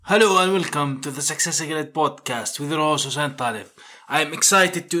Hello and welcome to the Success Secret podcast with your host Hussein Talib. I am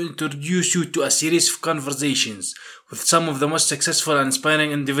excited to introduce you to a series of conversations with some of the most successful and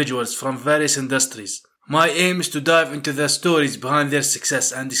inspiring individuals from various industries. My aim is to dive into the stories behind their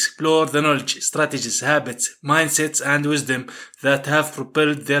success and explore the knowledge, strategies, habits, mindsets, and wisdom that have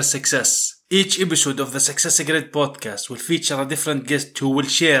propelled their success. Each episode of the Success Secret podcast will feature a different guest who will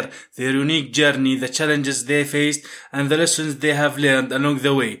share their unique journey, the challenges they faced, and the lessons they have learned along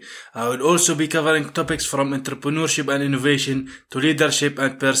the way. I will also be covering topics from entrepreneurship and innovation to leadership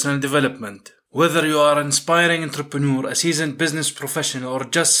and personal development. Whether you are an inspiring entrepreneur, a seasoned business professional, or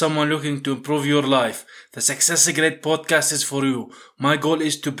just someone looking to improve your life, the Success Secret podcast is for you. My goal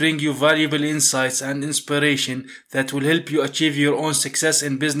is to bring you valuable insights and inspiration that will help you achieve your own success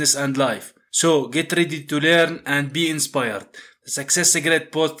in business and life. So get ready to learn and be inspired. The Success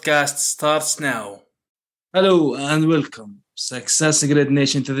Secret podcast starts now. Hello and welcome, Success Secret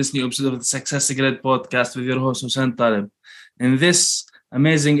Nation, to this new episode of the Success Secret podcast with your host Hussein Talib. In this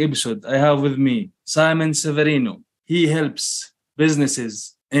amazing episode, I have with me Simon Severino. He helps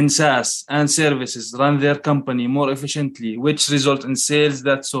businesses in SaaS and services run their company more efficiently, which result in sales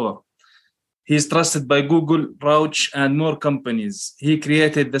that soar. He is trusted by Google, Roach, and more companies. He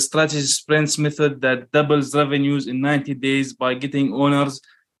created the strategy sprints method that doubles revenues in 90 days by getting owners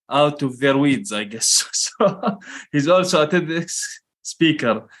out of their weeds, I guess. So he's also a TEDx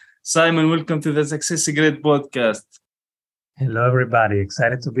speaker. Simon, welcome to the Success Secret podcast. Hello, everybody.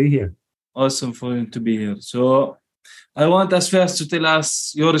 Excited to be here. Awesome for you to be here. So I want us first to tell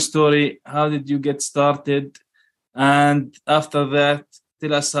us your story. How did you get started? And after that,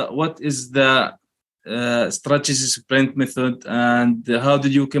 tell us what is the strategy sprint method and how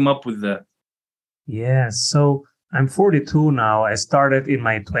did you come up with that? Yeah, so I'm 42 now. I started in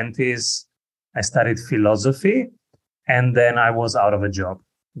my 20s. I studied philosophy and then I was out of a job,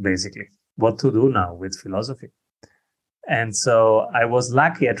 basically. What to do now with philosophy? And so I was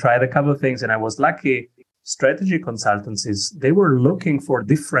lucky. I tried a couple of things and I was lucky. Strategy consultancies, they were looking for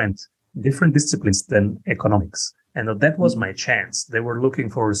different disciplines than economics. And that was my chance. They were looking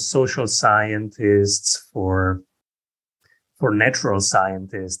for social scientists, for natural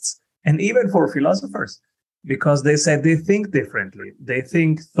scientists, and even for philosophers, because they said they think differently. They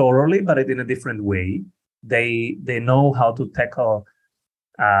think thoroughly, but in a different way. They know how to tackle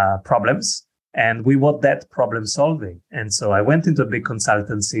problems, and we want that problem solving. And so I went into a big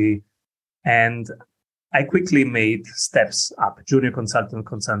consultancy, and I quickly made steps up: junior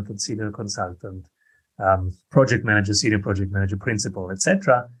consultant, senior consultant. Project manager, senior project manager, principal,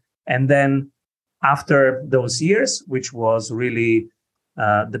 etc. And then after those years, which was really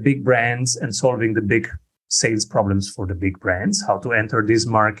the big brands and solving the big sales problems for the big brands, how to enter this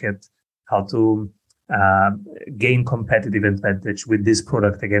market, how to gain competitive advantage with this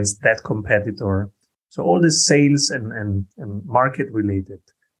product against that competitor. So all the sales and market related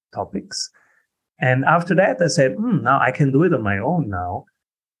topics. And after that, I said, now I can do it on my own now.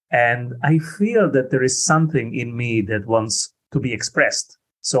 And I feel that there is something in me that wants to be expressed.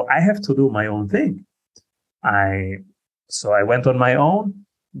 So I have to do my own thing. So I went on my own,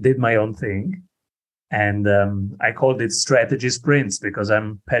 did my own thing. And I called it strategy sprints because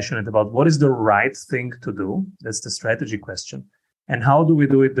I'm passionate about what is the right thing to do. That's the strategy question. And how do we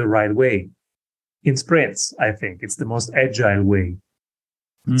do it the right way? In sprints, I think it's the most agile way.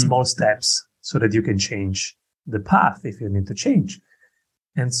 Small steps so that you can change the path if you need to change.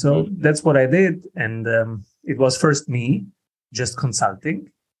 And so that's what I did. And it was first me just consulting.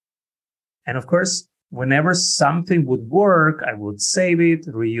 And of course, whenever something would work, I would save it,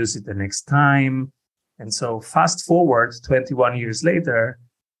 reuse it the next time. And so fast forward 21 years later,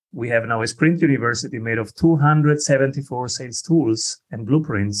 we have now a Sprint University made of 274 sales tools and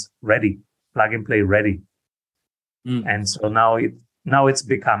blueprints ready, plug and play ready. And so now it's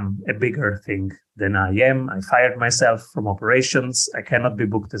become a bigger thing than I am. I fired myself from operations. I cannot be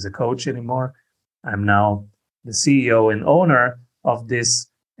booked as a coach anymore. I'm now the CEO and owner of this,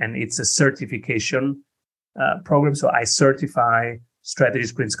 and it's a certification program. So I certify strategy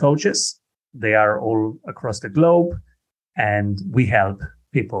sprints coaches. They are all across the globe, and we help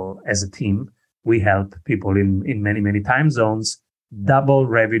people as a team. We help people in many, many time zones double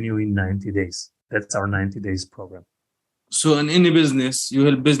revenue in 90 days. That's our 90 days program. So in any business, you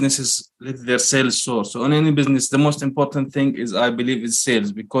help businesses let their sales soar. So in any business, the most important thing is, I believe, is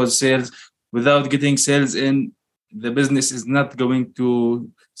sales, because sales, without getting sales in, the business is not going to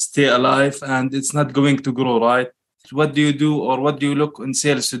stay alive and it's not going to grow, right? what do you do, or what do you look in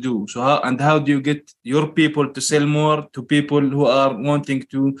sales to do? So how do you get your people to sell more to people who are wanting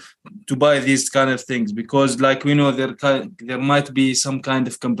to buy these kind of things? Because like we know, there might be some kind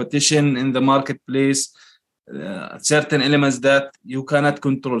of competition in the marketplace, certain elements that you cannot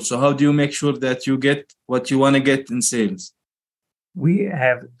control. So how do you make sure that you get what you want to get in sales? We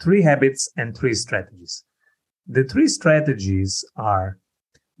have 3 habits and 3 strategies. The 3 strategies are: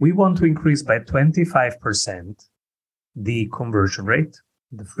 we want to increase by 25% the conversion rate,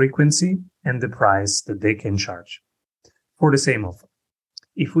 the frequency, and the price that they can charge for the same offer.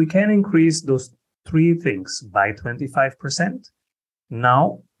 If we can increase those 3 things by 25%,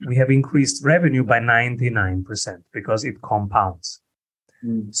 now we have increased revenue by 99% because it compounds.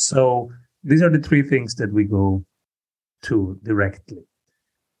 So these are the 3 things that we go to directly.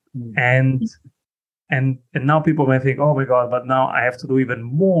 And now people may think, oh my God, but now I have to do even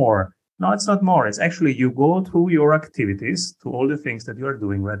more. No, it's not more. It's actually, you go through your activities, to all the things that you are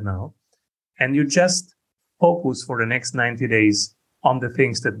doing right now, and you just focus for the next 90 days on the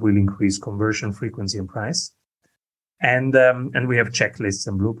things that will increase conversion, frequency, and price. And we have checklists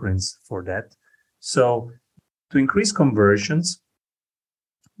and blueprints for that. So to increase conversions,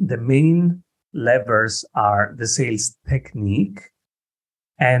 the main levers are the sales technique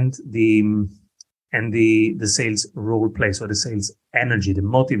and the sales role play, so the sales energy, the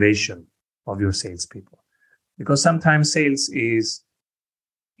motivation of your salespeople. Because sometimes sales is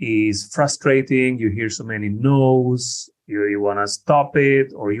frustrating. You hear so many no's. You want to stop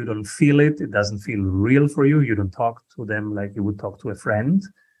it, or you don't feel it. It doesn't feel real for you. You don't talk to them like you would talk to a friend.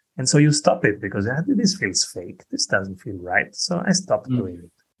 And so you stop it because this feels fake. This doesn't feel right. So I stopped doing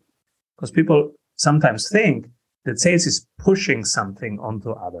it. Because people sometimes think that sales is pushing something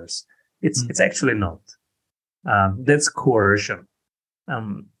onto others. It's actually not. That's coercion.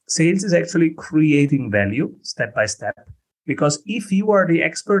 Sales is actually creating value step by step. Because if you are the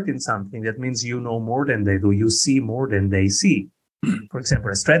expert in something, that means you know more than they do. You see more than they see. For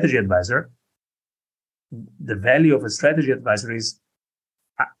example, a strategy advisor, the value of a strategy advisor is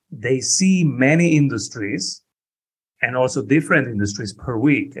they see many industries and also different industries per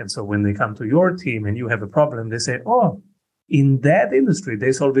week. And so when they come to your team and you have a problem, they say, oh, in that industry,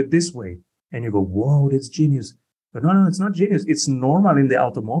 they solve it this way. And you go, whoa, that's genius. But no, it's not genius. It's normal in the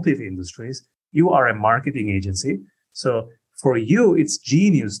automotive industries. You are a marketing agency. So for you, it's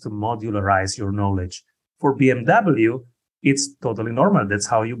genius to modularize your knowledge. For BMW, it's totally normal. That's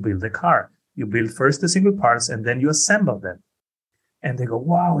how you build a car. You build first the single parts and then you assemble them. And they go,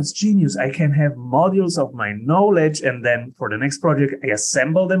 wow, it's genius. I can have modules of my knowledge. And then for the next project, I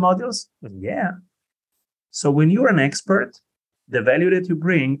assemble the modules. Yeah. So when you're an expert, the value that you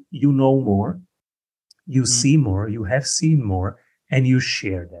bring, you know more, you see more, you have seen more, and you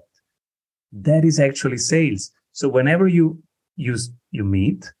share that. That is actually sales. So whenever you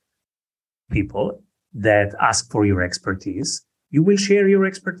meet people that ask for your expertise, you will share your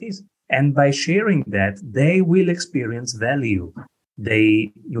expertise. And by sharing that, they will experience value.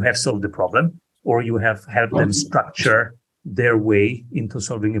 You have solved the problem, or you have helped them structure their way into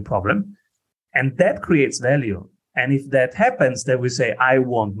solving a problem. And that creates value. And if that happens, they will say, I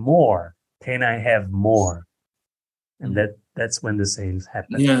want more. Can I have more? And that's when the sales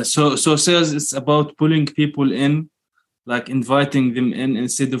happen. Yeah. So sales is about pulling people in, like inviting them in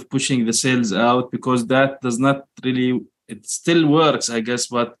instead of pushing the sales out, because that does not really, it still works, I guess,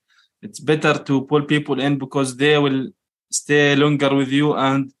 but it's better to pull people in because they will stay longer with you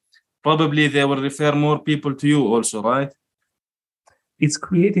and probably they will refer more people to you also, right? It's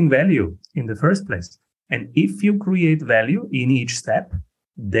creating value in the first place. And if you create value in each step,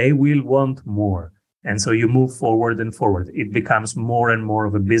 they will want more. And so you move forward and forward. It becomes more and more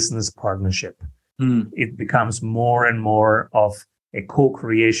of a business partnership. It becomes more and more of a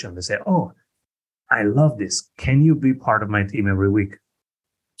co-creation. They say, oh, I love this. Can you be part of my team every week?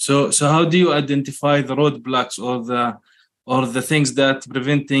 So how do you identify the roadblocks or the things that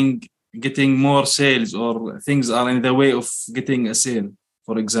preventing getting more sales, or things are in the way of getting a sale,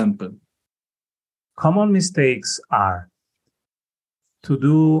 for example? Common mistakes are to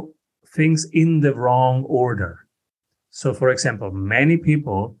do things in the wrong order. So, for example, many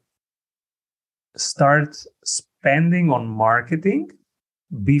people start spending on marketing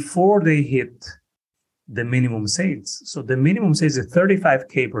before they hit the minimum sales. So the minimum sales is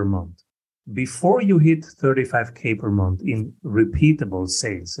 35K per month. Before you hit 35K per month in repeatable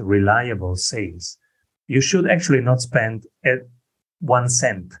sales, reliable sales, you should actually not spend 1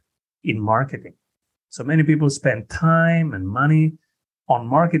 cent in marketing. So many people spend time and money on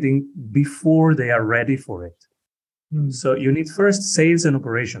marketing before they are ready for it. So you need first sales and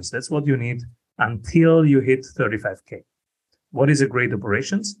operations. That's what you need until you hit 35K. What is a great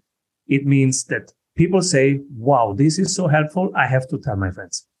operations? It means that people say, wow, this is so helpful. I have to tell my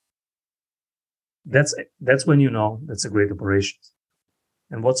friends. That's when you know that's a great operations.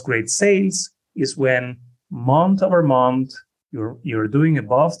 And what's great sales is when month over month, you're doing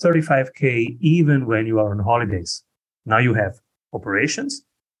above 35K, even when you are on holidays. Now you have operations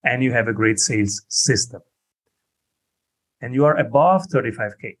and you have a great sales system. And you are above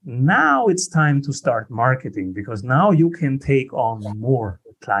 35K. Now it's time to start marketing, because now you can take on more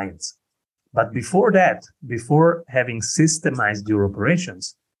clients. But before that, before having systemized your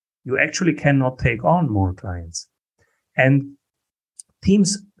operations, you actually cannot take on more clients. And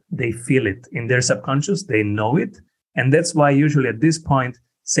teams, they feel it in their subconscious, they know it. And that's why usually at this point,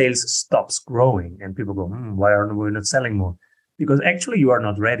 sales stops growing and people go, why are we not selling more? Because actually you are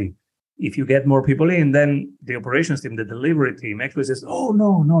not ready. If you get more people in, then the operations team, the delivery team actually says, oh,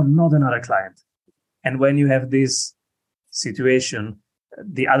 no, not another client. And when you have this situation,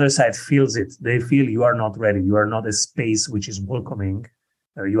 the other side feels it. They feel you are not ready. You are not a space which is welcoming.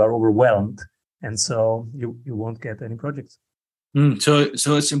 You are overwhelmed. And so you won't get any projects. So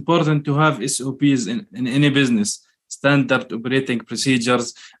it's important to have SOPs in any business, standard operating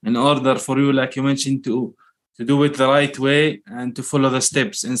procedures, in order for you, like you mentioned, to do it the right way and to follow the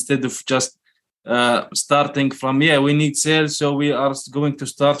steps, instead of just starting from, we need sales, so we are going to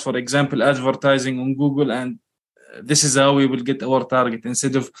start, for example, advertising on Google, and this is how we will get our target,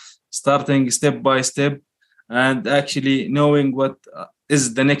 instead of starting step by step and actually knowing what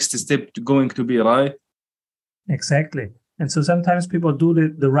is the next step going to be, right? Exactly. And so sometimes people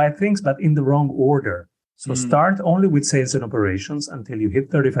do the right things, but in the wrong order. So start only with sales and operations until you hit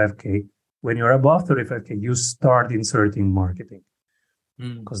 35K. When you're above 35K, you start inserting marketing.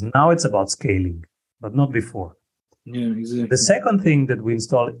 Because now it's about scaling, but not before. Yeah, exactly. The second thing that we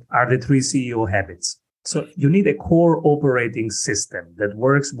install are the 3 CEO habits. So you need a core operating system that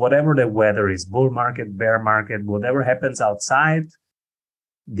works whatever the weather is, bull market, bear market, whatever happens outside.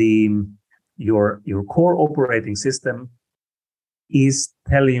 Your core operating system is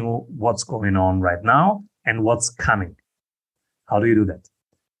telling you what's going on right now and what's coming. How do you do that?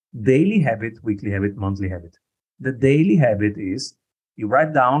 Daily habit, weekly habit, monthly habit. The daily habit is you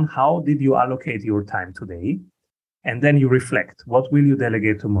write down how did you allocate your time today, and then you reflect. What will you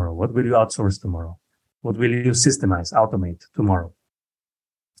delegate tomorrow? What will you outsource tomorrow? What will you systemize, automate tomorrow?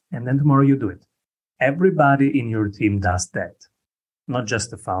 And then tomorrow you do it. Everybody in your team does that. Not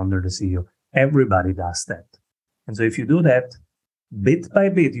just the founder, the CEO. Everybody does that. And so if you do that, bit by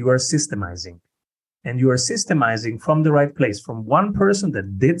bit, you are systemizing. And you are systemizing from the right place, from one person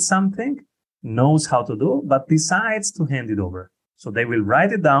that did something, knows how to do, but decides to hand it over. So they will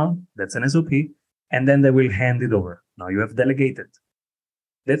write it down, that's an SOP, and then they will hand it over. Now you have delegated.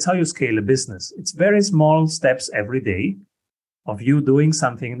 That's how you scale a business. It's very small steps every day of you doing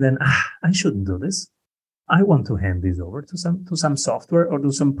something, and then, I shouldn't do this. I want to hand this over to some software or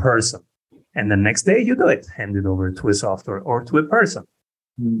to some person. And the next day you do it, hand it over to a software or to a person.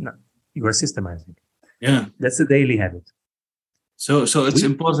 No, you are systemizing. Yeah, that's a daily habit. So it's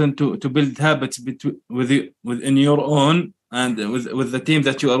important to build habits within your own and with the team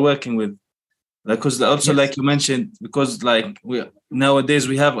that you are working with, because also, yes, like you mentioned, because like nowadays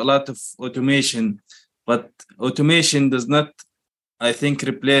we have a lot of automation, but automation does not, I think,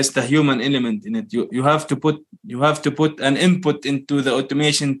 replace the human element in it. You have to put an input into the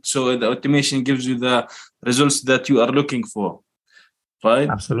automation, so the automation gives you the results that you are looking for, right?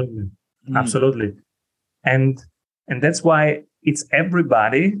 Absolutely. And that's why it's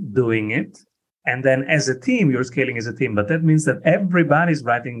everybody doing it. And then as a team, you're scaling as a team. But that means that everybody's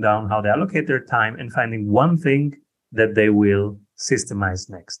writing down how they allocate their time and finding one thing that they will systemize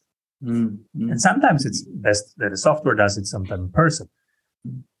next. And sometimes it's best that a software does it, sometimes a person.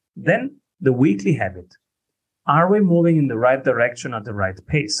 Then the weekly habit. Are we moving in the right direction at the right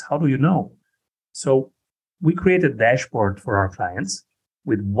pace? How do you know? So we create a dashboard for our clients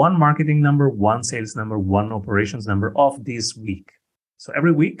with one marketing number, one sales number, one operations number of this week. So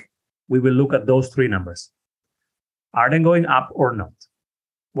every week, we will look at those 3 numbers. Are they going up or not?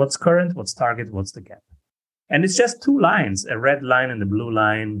 What's current, what's target, what's the gap? And it's just 2 lines, a red line and a blue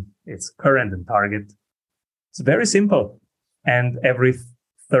line. It's current and target. It's very simple. And every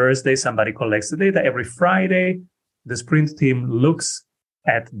Thursday, somebody collects the data. Every Friday, the sprint team looks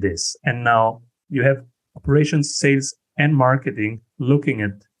at this. And now you have operations, sales, and marketing looking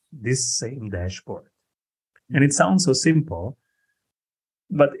at this same dashboard. And it sounds so simple,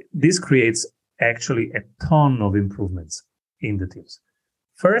 but this creates actually a ton of improvements in the teams.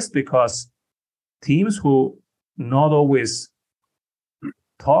 First, because teams who not always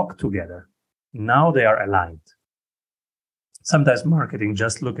talk together, Now they are aligned. Sometimes marketing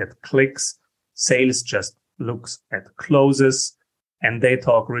just look at clicks, sales just looks at closes, and they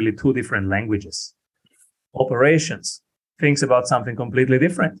talk really two different languages. Operations thinks about something completely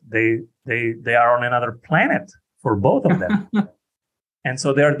different. They are on another planet for both of them. And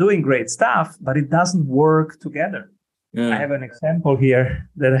so they are doing great stuff, but it doesn't work together. I have an example here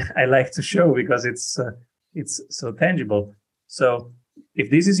that I like to show because it's so tangible. So if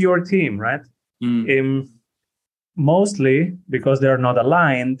this is your team, right? Mostly because they are not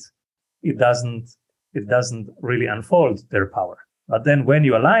aligned, it doesn't really unfold their power. But then when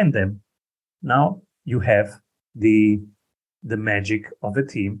you align them, now you have the magic of a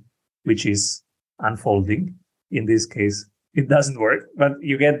team, which is unfolding. In this case, it doesn't work, but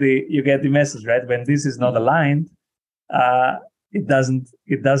you get the message, right? When this is not aligned, it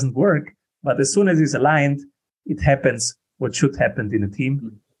doesn't work. But as soon as it's aligned, it happens what should happen in a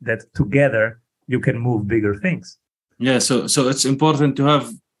team, that together you can move bigger things. Yeah, so it's important to have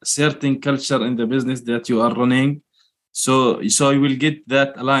a certain culture in the business that you are running. So you will get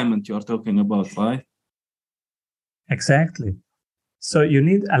that alignment you are talking about, right? Exactly. So you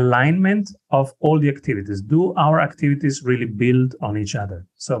need alignment of all the activities. Do our activities really build on each other?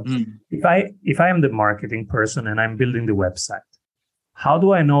 So if I am the marketing person and I'm building the website, how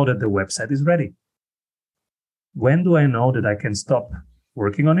do I know that the website is ready? When do I know that I can stop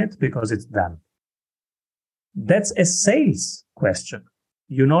working on it because it's done? That's a sales question.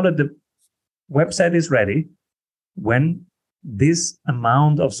 You know that the website is ready when this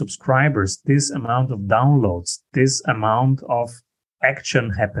amount of subscribers, this amount of downloads, this amount of action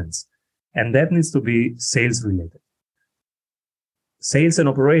happens. And that needs to be sales related. Sales and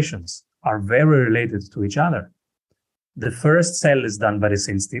operations are very related to each other. The first sale is done by the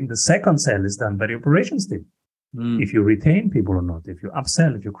sales team. The second sale is done by the operations team. If you retain people or not, if you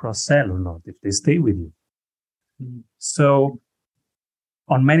upsell, if you cross-sell or not, if they stay with you. So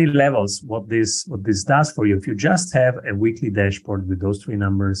on many levels, what this does for you, if you just have a weekly dashboard with those three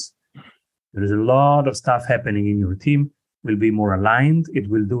numbers, there is a lot of stuff happening in your team, will be more aligned. It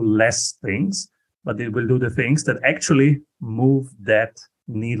will do less things, but it will do the things that actually move that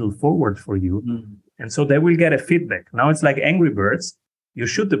needle forward for you. And so they will get a feedback. Now it's like Angry Birds. You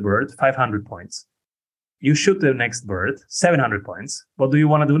shoot the bird, 500 points. You shoot the next bird, 700 points. What do you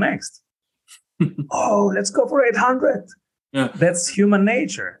want to do next? Oh, let's go for 800. Yeah. That's human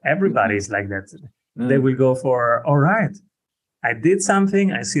nature. Everybody is like that. They will go for, all right, I did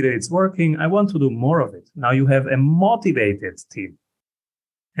something. I see that it's working. I want to do more of it. Now you have a motivated team.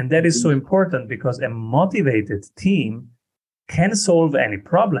 And that is so important because a motivated team can solve any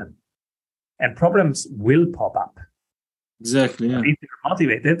problem. And problems will pop up. Exactly. Yeah. If they're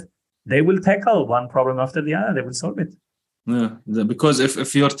motivated, they will tackle one problem after the other. They will solve it. Yeah, because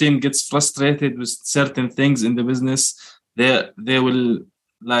if your team gets frustrated with certain things in the business, they will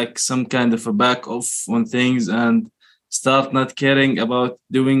like some kind of a back off on things and start not caring about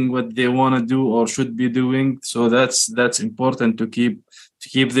doing what they want to do or should be doing. So that's important to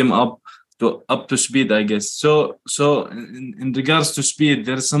keep them up to speed, I guess. So in regards to speed,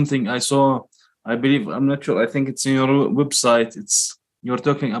 there's something I saw. I believe, I'm not sure, I think it's in your website. You're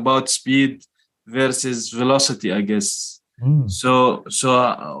talking about speed versus velocity, I guess. So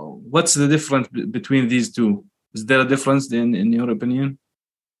what's the difference between these two? Is there a difference in your opinion?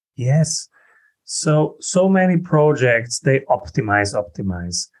 Yes. So many projects, they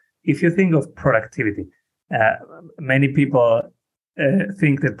optimize. If you think of productivity, many people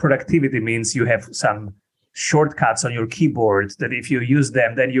think that productivity means you have some shortcuts on your keyboard that if you use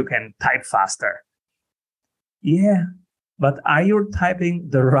them, then you can type faster. Yeah, but are you typing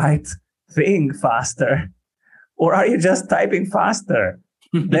the right thing faster? Or are you just typing faster?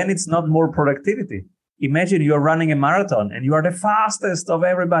 Then it's not more productivity. Imagine you're running a marathon and you are the fastest of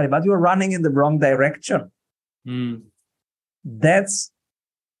everybody, but you're running in the wrong direction. That's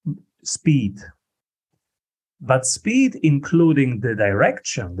speed. But speed, including the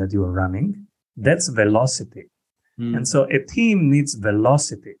direction that you are running, that's velocity. And so a team needs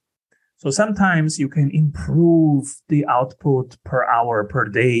velocity. So sometimes you can improve the output per hour, per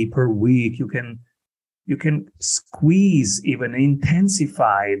day, per week. You can squeeze, even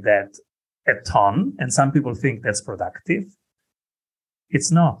intensify that a ton. And some people think that's productive.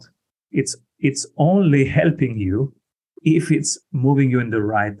 It's not. It's only helping you if it's moving you in the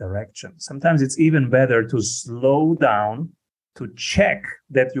right direction. Sometimes it's even better to slow down to check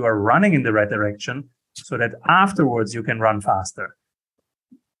that you are running in the right direction so that afterwards you can run faster.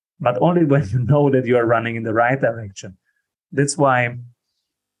 But only when you know that you are running in the right direction. That's why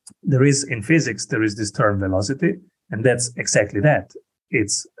in physics, there is this term velocity, and that's exactly that.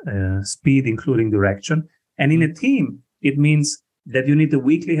 it's speed, including direction. And in a team, it means that you need the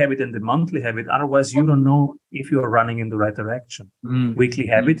weekly habit and the monthly habit. Otherwise, you don't know if you're running in the right direction. Weekly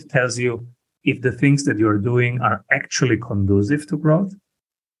habit tells you if the things that you're doing are actually conducive to growth.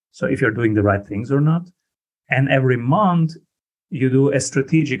 So if you're doing the right things or not. And every month, you do a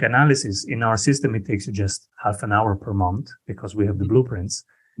strategic analysis. In our system, it takes you just half an hour per month because we have the blueprints.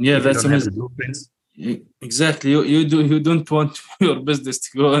 Yeah, if that's amazing. The blueprints, exactly. You don't want your business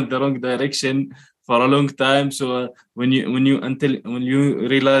to go in the wrong direction for a long time. So when you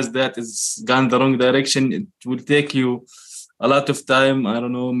realize that it's gone the wrong direction, it will take you a lot of time, I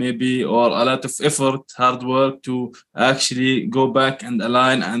don't know, maybe, or a lot of effort, hard work to actually go back and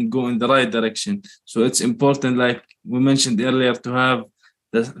align and go in the right direction. So it's important, like we mentioned earlier, to have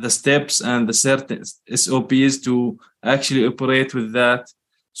the steps and the certain SOPs to actually operate with that.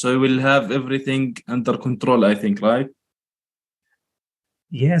 So you will have everything under control, I think, right?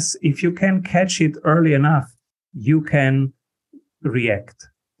 Yes, if you can catch it early enough, you can react.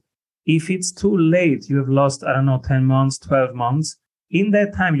 If it's too late, you have lost, 10 months, 12 months. In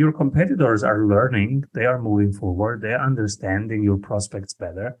that time, your competitors are learning. They are moving forward. They are understanding your prospects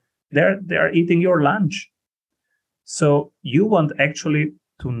better. They're eating your lunch. So you want actually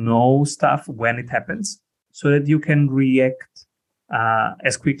to know stuff when it happens so that you can react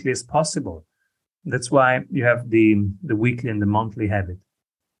as quickly as possible. That's why you have the weekly and the monthly habit.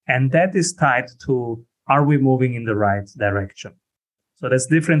 And that is tied to, are we moving in the right direction? So that's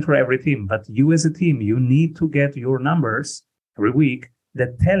different for every team. But you as a team, you need to get your numbers every week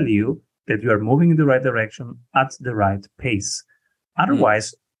that tell you that you are moving in the right direction at the right pace.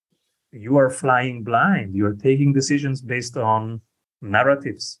 Otherwise, you are flying blind. You are taking decisions based on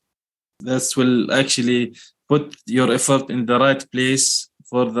narratives. That will actually put your effort in the right place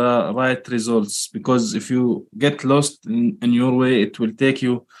for the right results. Because if you get lost in your way, it will take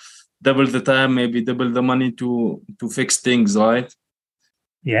you double the time, maybe double the money to fix things, right?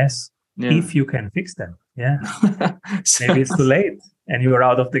 Yes, if you can fix them. Yeah. Maybe it's too late and you are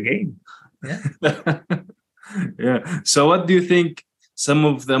out of the game. Yeah. Yeah. So what do you think some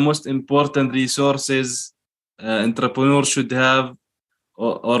of the most important resources entrepreneurs should have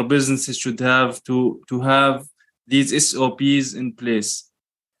or businesses should have to have these SOPs in place?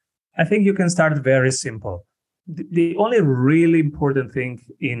 I think you can start very simple. The only really important thing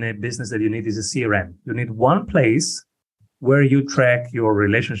in a business that you need is a CRM. You need one place where you track your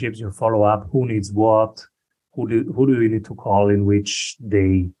relationships, your follow-up, who needs what, who do you need to call in which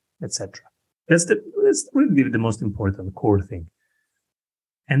day, etc. That's really the most important core thing.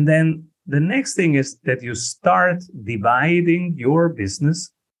 And then the next thing is that you start dividing your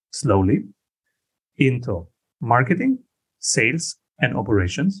business slowly into marketing, sales, and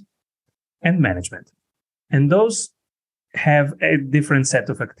operations, and management. And those have a different set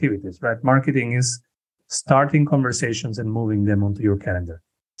of activities, right? Marketing is starting conversations and moving them onto your calendar.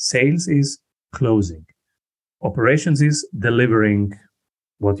 Sales is closing. Operations is delivering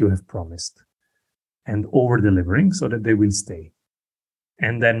what you have promised and over-delivering so that they will stay.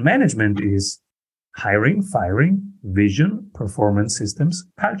 And then management is hiring, firing, vision, performance systems,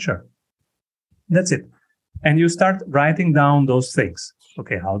 culture. That's it. And you start writing down those things.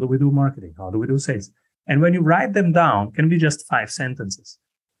 Okay, how do we do marketing? How do we do sales? And when you write them down, it can be just 5 sentences.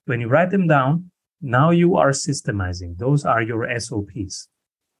 When you write them down, now you are systemizing. Those are your SOPs.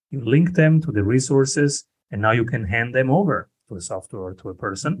 You link them to the resources, and now you can hand them over to a software or to a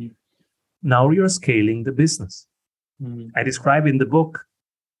person. Mm-hmm. Now you're scaling the business. Mm-hmm. I describe in the book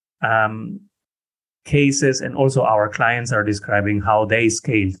cases, and also our clients are describing how they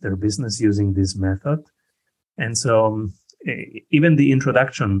scaled their business using this method. And so even the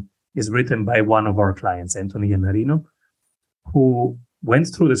introduction is written by one of our clients, Anthony Severino, who went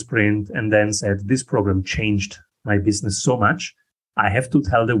through the sprint and then said, this program changed my business so much, I have to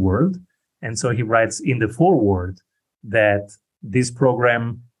tell the world. And so he writes in the foreword that this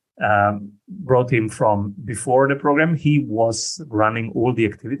program brought him from before the program. He was running all the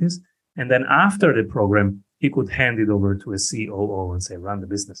activities. And then after the program, he could hand it over to a COO and say, run the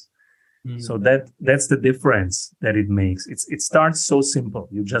business. Mm-hmm. So that's the difference that it makes. It starts so simple.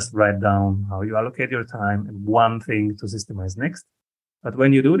 You just write down how you allocate your time and one thing to systemize next. But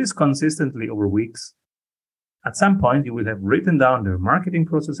when you do this consistently over weeks, at some point you will have written down your marketing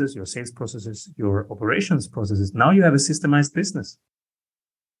processes, your sales processes, your operations processes. Now you have a systemized business.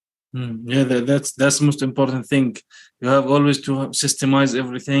 Yeah, that's the most important thing. You have always to systemize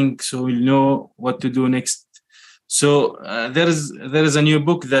everything so you know what to do next. So there is a new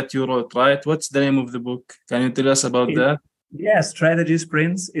book that you wrote, right? What's the name of the book? Can you tell us about that? Yeah, Strategy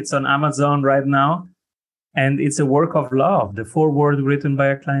Sprints. It's on Amazon right now. And it's a work of love. The foreword written by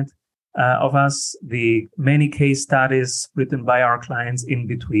a client of us, the many case studies written by our clients in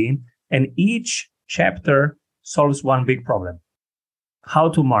between. And each chapter solves one big problem. How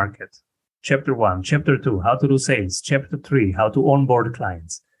to market. Chapter 1, Chapter 2, how to do sales. Chapter 3, how to onboard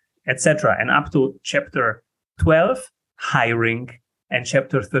clients, etc. And up to Chapter 12, hiring. And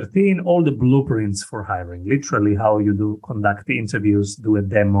Chapter 13, all the blueprints for hiring. Literally how you conduct the interviews, do a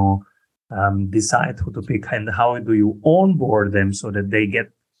demo, decide who to pick, and how do you onboard them so that they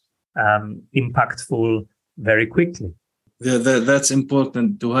get impactful very quickly. That's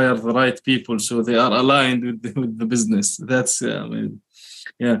important, to hire the right people so they are aligned with the business. That's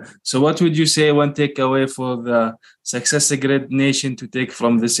yeah. So what would you say one takeaway for the Success Grid Nation to take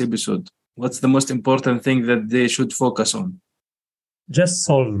from this episode? What's the most important thing that they should focus on? Just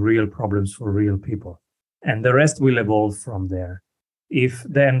solve real problems for real people, and the rest will evolve from there. If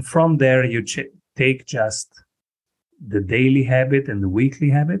then from there you take just the daily habit and the weekly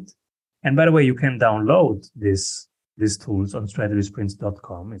habit, and by the way, you can download these tools on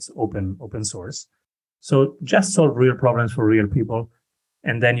strategysprints.com. It's open source. So just solve real problems for real people,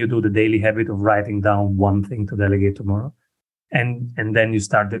 and then you do the daily habit of writing down one thing to delegate tomorrow, and then you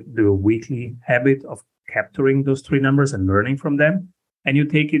start the weekly habit of capturing those 3 numbers and learning from them, and you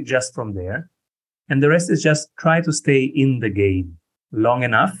take it just from there. And the rest is just try to stay in the game long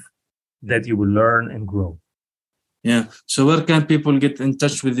enough that you will learn and grow. Yeah. So where can people get in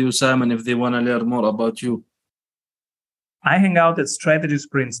touch with you, Simon, if they want to learn more about you? I hang out at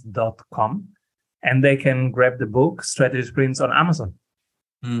strategysprints.com, and they can grab the book Strategy Sprints on Amazon.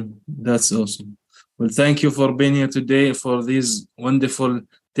 That's awesome. Well, thank you for being here today, for these wonderful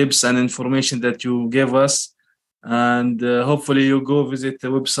tips and information that you gave us. And hopefully you go visit the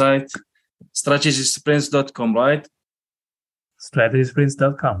website, strategysprints.com, right?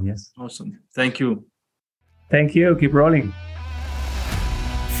 Strategysprints.com, yes. Awesome. Thank you. Thank you. Keep rolling.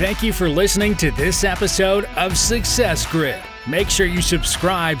 Thank you for listening to this episode of Success Grid. Make sure you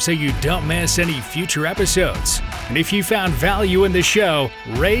subscribe so you don't miss any future episodes. And if you found value in the show,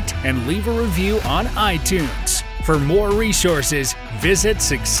 rate and leave a review on iTunes. For more resources, visit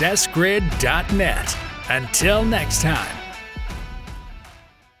successgrid.net. Until next time.